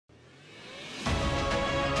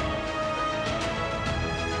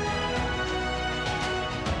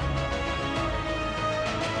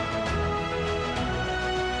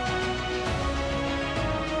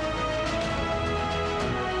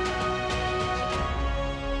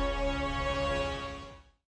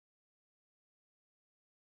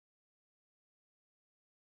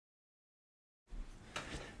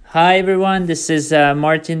Hi everyone, this is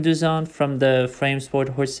Martin Douzant from the Frame Sport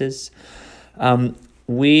Horses.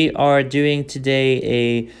 We are doing today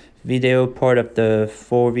a video part of the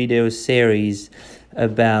 4 video series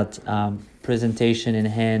about presentation in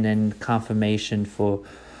hand and conformation for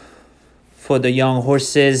the young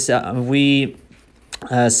horses. We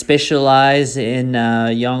specialize in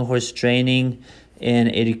young horse training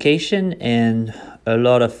and education, and a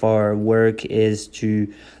lot of our work is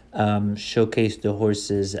to showcase the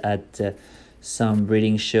horses at some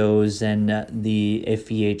breeding shows and the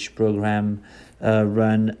FEH program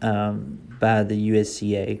run by the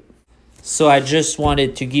USCA. So I just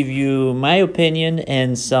wanted to give you my opinion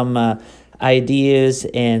and some ideas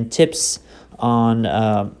and tips on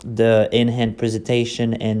the in-hand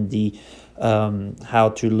presentation and the how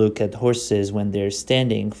to look at horses when they're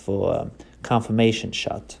standing for conformation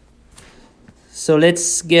shot. So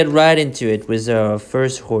let's get right into it with our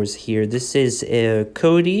first horse here. This is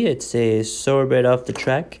Cody. It's a thoroughbred off the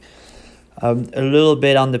track. A little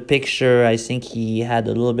bit on the picture, I think he had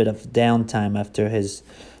a little bit of downtime after his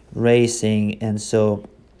racing, and so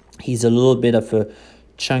he's a little bit of a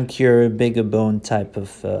chunkier, bigger bone type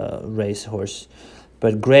of racehorse.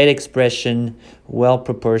 But great expression, well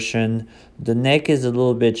proportioned. The neck is a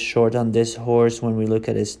little bit short on this horse. When we look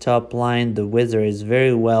at his top line, the wither is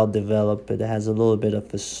very well developed. It has a little bit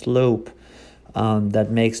of a slope that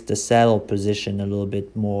makes the saddle position a little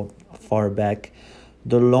bit more far back.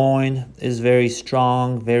 The loin is very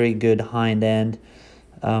strong, very good hind end.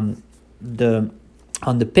 On the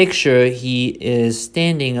picture, he is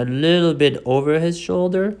standing a little bit over his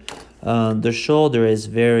shoulder. The shoulder is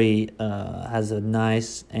has a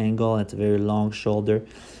nice angle. It's a very long shoulder,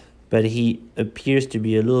 but he appears to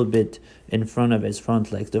be a little bit in front of his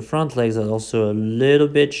front legs. The front legs are also a little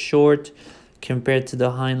bit short compared to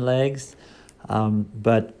the hind legs,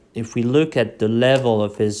 but if we look at the level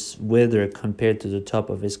of his wither compared to the top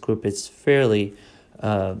of his croup, it's fairly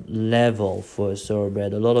level for a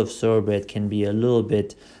thoroughbred. A lot of thoroughbred can be a little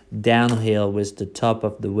bit downhill with the top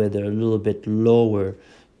of the wither a little bit lower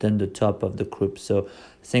than the top of the croup. So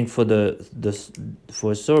I think for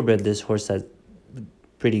for a thoroughbred, this horse has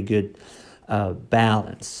pretty good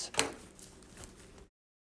balance.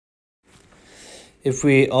 If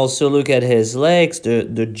we also look at his legs,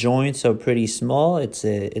 the joints are pretty small. It's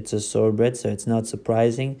a thoroughbred, so it's not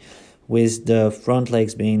surprising, with the front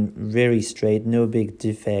legs being very straight, no big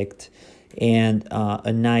defect, and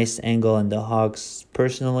a nice angle in the hocks.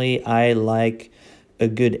 Personally, I like a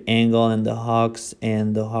good angle in the hocks,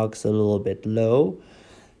 and the hocks a little bit low,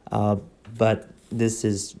 but this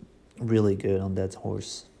is really good on that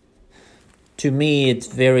horse. To me, it's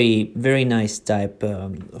very nice type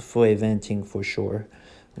for eventing for sure.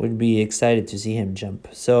 Would be excited to see him jump.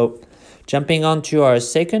 So jumping on to our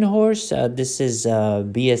second horse, this is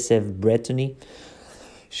BSF Brittany.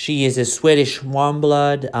 She is a Swedish warm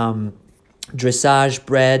blood, dressage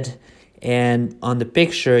bred, and on the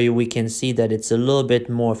picture we can see that it's a little bit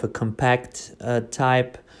more of a compact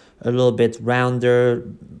type, a little bit rounder,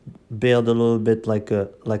 build a little bit like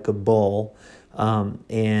a ball,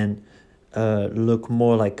 and look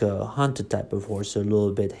more like a hunter type of horse, a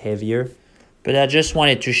little bit heavier. But I just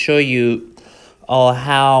wanted to show you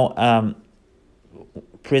how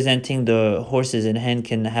presenting the horses in hand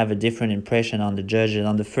can have a different impression on the judges.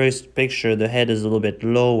 On the first picture, the head is a little bit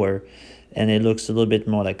lower and it looks a little bit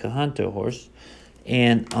more like a hunter horse.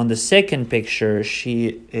 And on the second picture,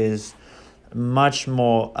 she is much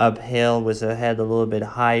more uphill with her head a little bit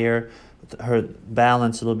higher, her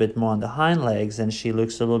balance a little bit more on the hind legs, and she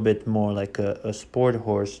looks a little bit more like a sport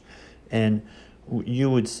horse. And you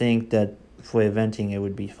would think that for eventing it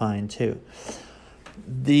would be fine too.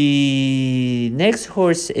 The next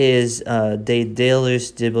horse is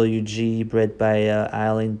Daedalus WG, bred by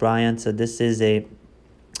Eileen Bryant. So this is a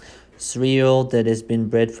 3-year-old that has been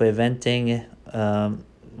bred for eventing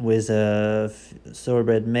with a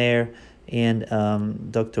thoroughbred mare and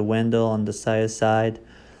Dr. Wendell on the side.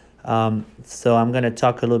 So I'm going to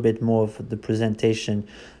talk a little bit more of the presentation.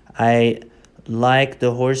 I like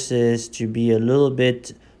the horses to be a little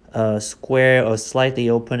bit square or slightly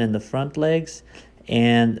open in the front legs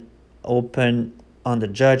and open on the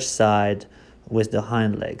judge side with the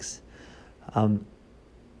hind legs.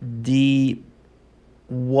 The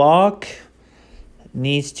walk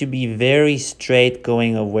needs to be very straight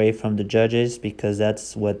going away from the judges, because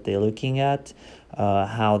that's what they're looking at,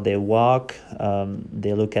 how they walk.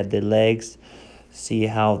 They look at their legs, see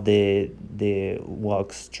how they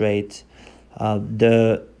walk straight.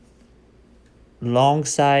 The long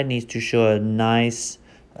side needs to show a nice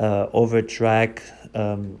over track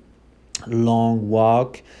long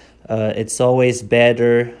walk, It's always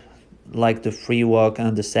better, like the free walk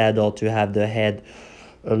on the saddle, to have the head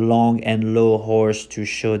a long and low horse to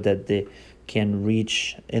show that they can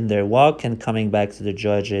reach in their walk, and coming back to the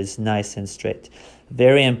judges nice and straight.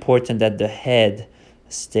 Very important that the head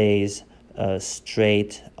stays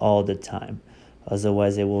straight all the time.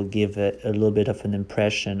 Otherwise, it will give a little bit of an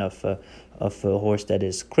impression of a horse that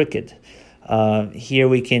is crooked. Here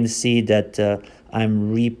we can see that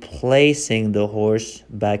I'm replacing the horse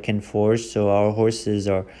back and forth. So our horses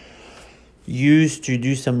are used to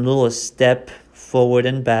do some little step forward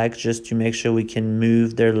and back just to make sure we can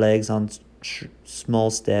move their legs on small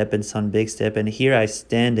step and some big step. And here I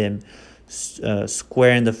stand him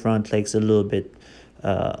square in the front legs, a little bit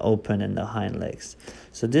open in the hind legs.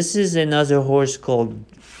 So this is another horse called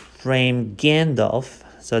Frame Gandalf.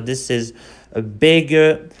 So this is a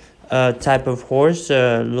bigger type of horse,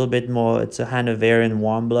 a little bit more. It's a Hanoverian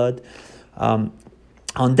warm blood. On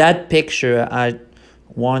that picture, I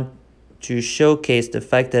want to showcase the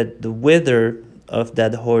fact that the wither of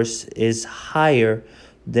that horse is higher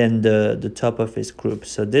than the top of his croup.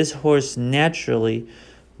 So this horse naturally,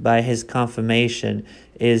 by his conformation,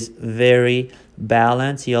 is very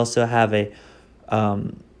balanced. He also have a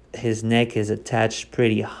his neck is attached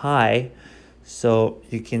pretty high, so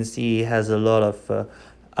you can see he has a lot of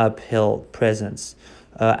uphill presence.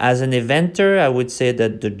 As an eventer, I would say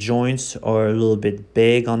that the joints are a little bit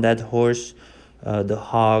big on that horse. The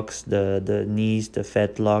hocks, the knees, the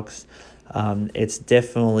fetlocks. It's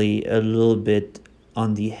definitely a little bit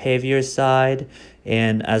on the heavier side,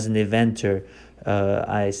 and as an eventer,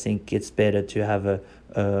 I think it's better to have a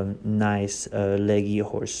nice leggy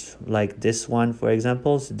horse like this one, for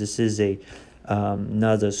example. So this is a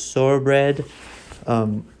another thoroughbred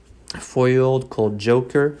 4-year-old called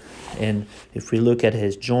Joker, and if we look at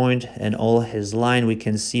his joint and all his line, we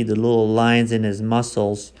can see the little lines in his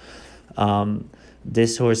muscles.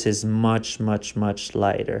 This horse is much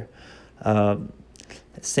lighter.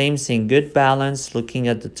 Same thing, good balance, looking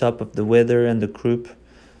at the top of the wither and the croup.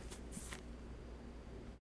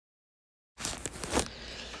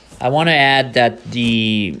 I want to add that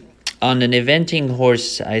on an eventing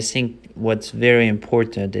horse, I think what's very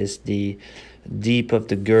important is the deep of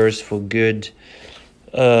the girth for good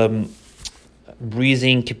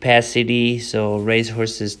breathing capacity. So race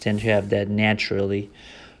horses tend to have that naturally,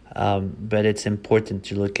 but it's important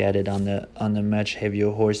to look at it on a much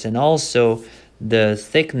heavier horse. And also the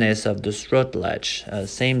thickness of the throat latch,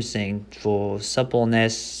 same thing for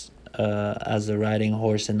suppleness as a riding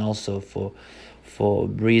horse, and also for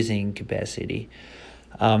breathing capacity.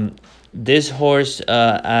 This horse,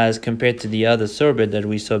 as compared to the other thoroughbred that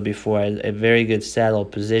we saw before, has a very good saddle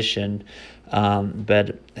position,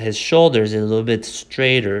 but his shoulders is a little bit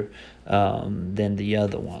straighter than the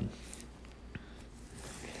other one.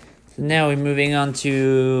 So now we're moving on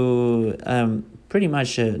to pretty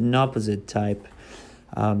much an opposite type.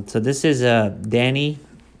 So this is Danny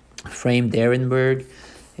Frame Derenberg,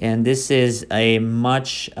 and this is a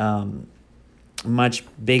much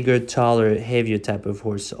bigger, taller, heavier type of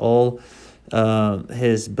horse. All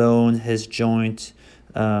his bone, his joint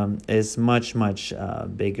is much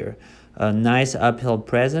bigger. A nice uphill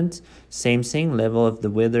presence, same thing, level of the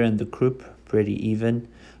wither and the croup, pretty even.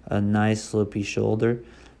 A nice slopey shoulder.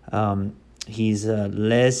 He's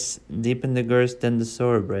less deep in the girth than the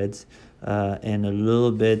thoroughbreds, and a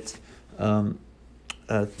little bit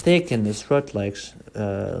thick in the throat legs,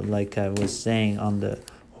 like I was saying on the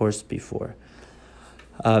horse before.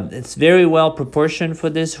 It's very well proportioned for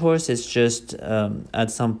this horse. It's just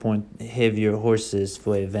at some point heavier horses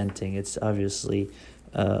for eventing. It's obviously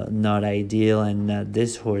not ideal, and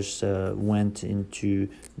this horse went into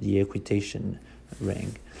the equitation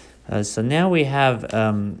ring. So now we have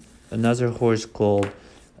another horse called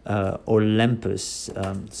Olympus.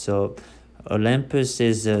 So Olympus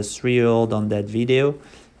is a 3-year-old on that video,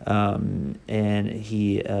 and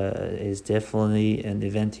he is definitely an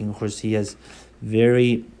eventing horse. He has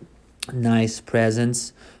very nice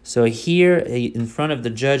presence. So here in front of the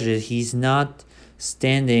judges, he's not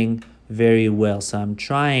standing very well. So I'm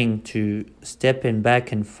trying to step him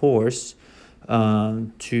back and forth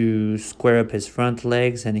to square up his front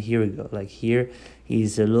legs, and here we go. Like here,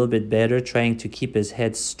 he's a little bit better, trying to keep his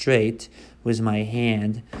head straight with my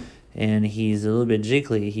hand, and he's a little bit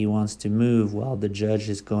jiggly. He wants to move while the judge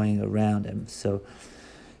is going around him. So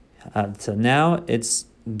now it's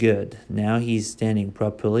good. Now he's standing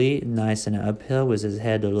properly, nice and uphill with his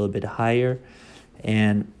head a little bit higher,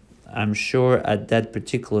 and I'm sure at that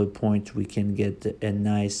particular point we can get a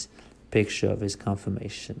nice picture of his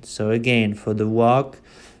conformation. So again, for the walk,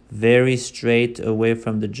 very straight away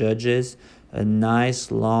from the judges, a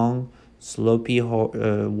nice long slopey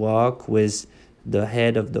walk with the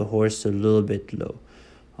head of the horse a little bit low.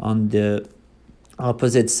 On the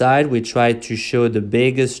opposite side, we try to show the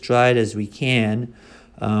biggest stride as we can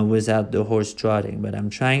without the horse trotting, but I'm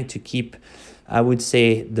trying to keep, I would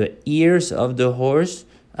say, the ears of the horse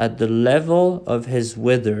at the level of his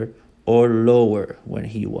wither or lower when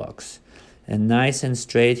he walks. And nice and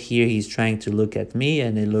straight here, he's trying to look at me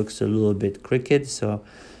and it looks a little bit crooked, so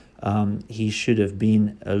he should have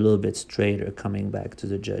been a little bit straighter coming back to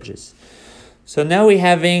the judges. So now we're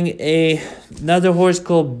having another horse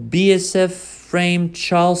called BSF Frame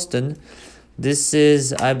Charleston. This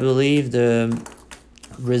is, I believe, the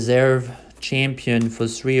reserve champion for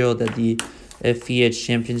 3-year-old at the FEH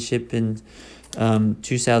Championship in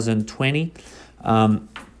 2020.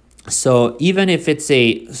 So even if it's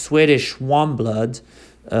a Swedish warmblood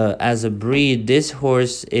as a breed, this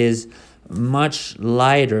horse is much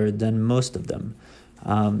lighter than most of them.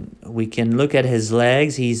 We can look at his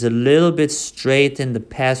legs. He's a little bit straight in the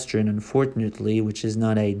pastern, unfortunately, which is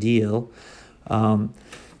not ideal.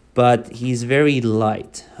 But he's very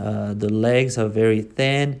light. The legs are very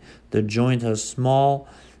thin. The joints are small.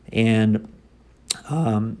 And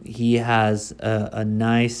he has a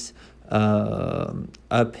nice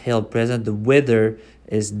uphill presence. The wither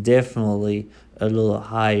is definitely a little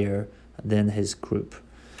higher than his croup.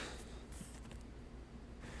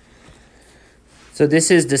 So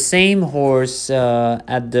this is the same horse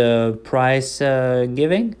at the prize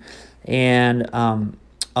giving, and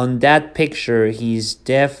on that picture he's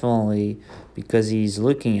definitely, because he's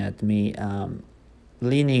looking at me,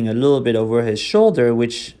 leaning a little bit over his shoulder,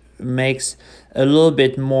 which makes a little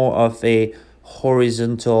bit more of a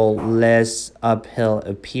horizontal, less uphill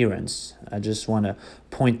appearance. I just want to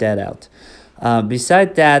point that out.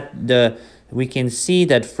 Beside that, we can see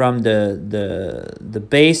that from the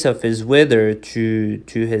base of his wither to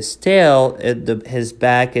his tail, his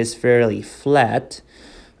back is fairly flat,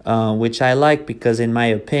 which I like because, in my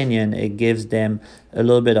opinion, it gives them a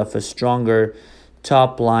little bit of a stronger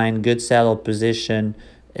top line, good saddle position,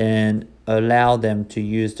 and allow them to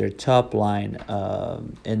use their top line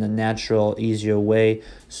in a natural, easier way,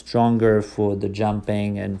 stronger for the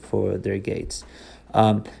jumping and for their gaits.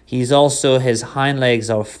 He's also, his hind legs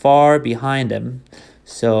are far behind him,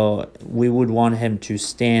 so we would want him to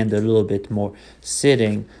stand a little bit more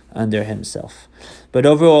sitting under himself. But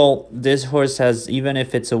overall, this horse has, even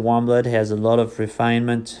if it's a warm blood, has a lot of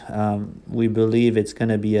refinement. We believe it's going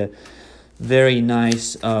to be a very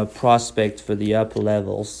nice prospect for the upper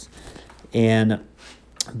levels. And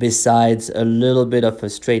besides a little bit of a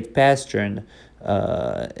straight pastern,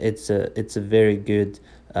 it's a very good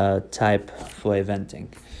type for eventing.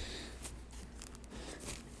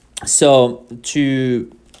 So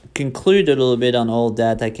to conclude a little bit on all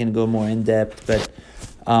that, I can go more in depth, but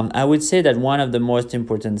I would say that one of the most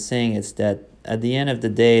important things is that at the end of the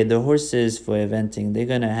day, the horses for eventing, they're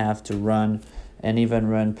going to have to run, and even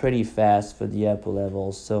run pretty fast for the upper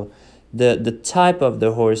levels. So the type of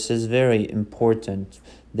the horse is very important.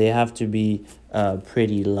 They have to be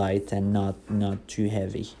pretty light and not too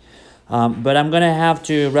heavy. But I'm going to have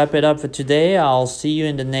to wrap it up for today. I'll see you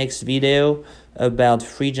in the next video about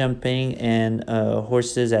free jumping and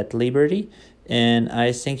horses at Liberty. And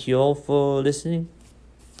I thank you all for listening.